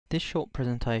This short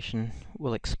presentation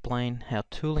will explain how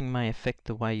tooling may affect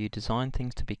the way you design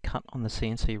things to be cut on the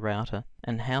CNC router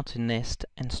and how to nest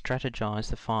and strategize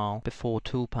the file before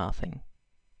toolpathing.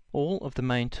 All of the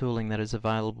main tooling that is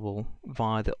available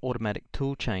via the automatic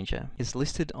tool changer is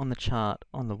listed on the chart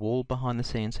on the wall behind the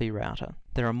CNC router.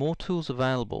 There are more tools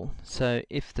available, so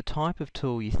if the type of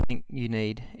tool you think you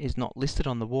need is not listed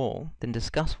on the wall, then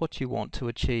discuss what you want to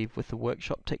achieve with the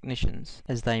workshop technicians,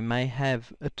 as they may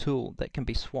have a tool that can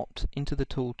be swapped into the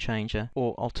tool changer,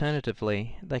 or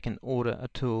alternatively they can order a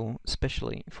tool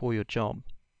specially for your job.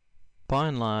 By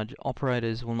and large,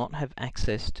 operators will not have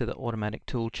access to the automatic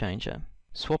tool changer.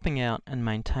 Swapping out and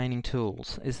maintaining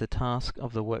tools is the task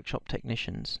of the workshop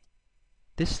technicians.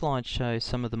 This slide shows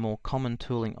some of the more common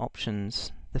tooling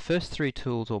options. The first three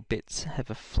tools or bits have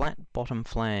a flat bottom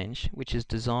flange which is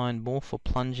designed more for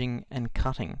plunging and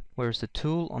cutting, whereas the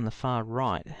tool on the far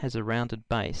right has a rounded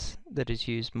base that is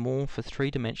used more for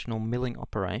three-dimensional milling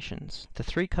operations. The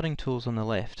three cutting tools on the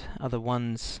left are the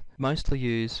ones mostly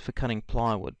used for cutting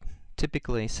plywood,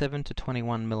 typically 7 to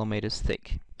 21 millimeters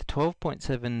thick. The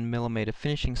 12.7mm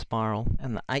finishing spiral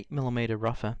and the 8mm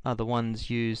rougher are the ones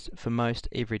used for most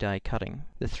everyday cutting.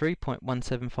 The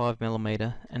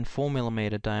 3.175mm and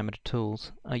 4mm diameter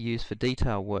tools are used for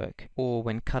detail work or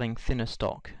when cutting thinner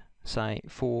stock, say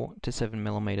 4 to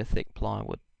 7mm thick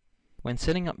plywood. When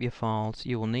setting up your files,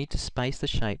 you will need to space the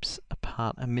shapes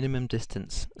apart a minimum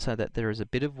distance so that there is a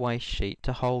bit of waste sheet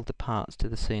to hold the parts to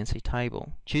the CNC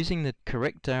table. Choosing the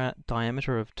correct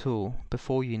diameter of tool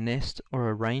before you nest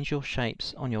or arrange your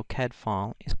shapes on your CAD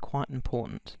file is quite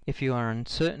important. If you are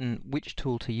uncertain which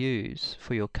tool to use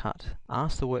for your cut,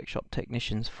 ask the workshop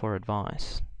technicians for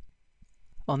advice.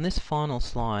 On this final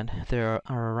slide, there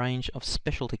are a range of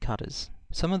specialty cutters.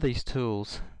 Some of these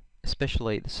tools,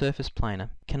 especially the surface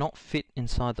planer, cannot fit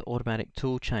inside the automatic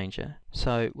tool changer,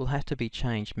 so will have to be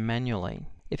changed manually.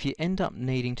 If you end up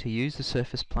needing to use the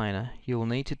surface planer, you will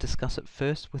need to discuss it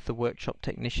first with the workshop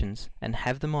technicians and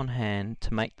have them on hand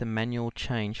to make the manual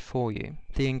change for you.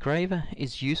 The engraver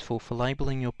is useful for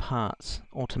labeling your parts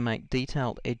or to make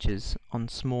detailed edges on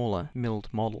smaller milled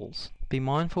models. Be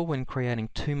mindful when creating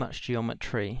too much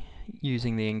geometry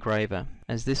using the engraver,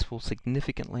 as this will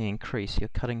significantly increase your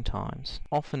cutting times.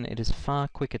 Often it is far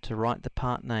quicker to write the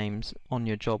part names on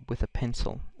your job with a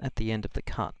pencil at the end of the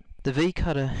cut. The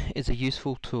V-cutter is a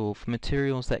useful tool for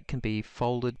materials that can be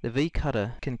folded. The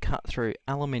V-cutter can cut through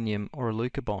aluminium or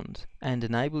alucobond and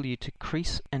enable you to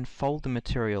crease and fold the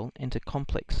material into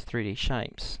complex 3D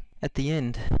shapes. At the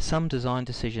end, some design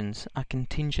decisions are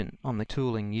contingent on the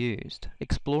tooling used.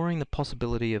 Exploring the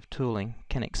possibility of tooling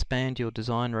can expand your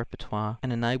design repertoire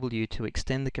and enable you to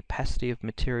extend the capacity of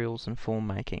materials and form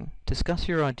making. Discuss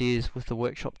your ideas with the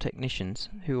workshop technicians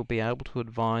who will be able to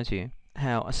advise you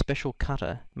how a special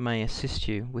cutter may assist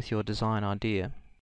you with your design idea.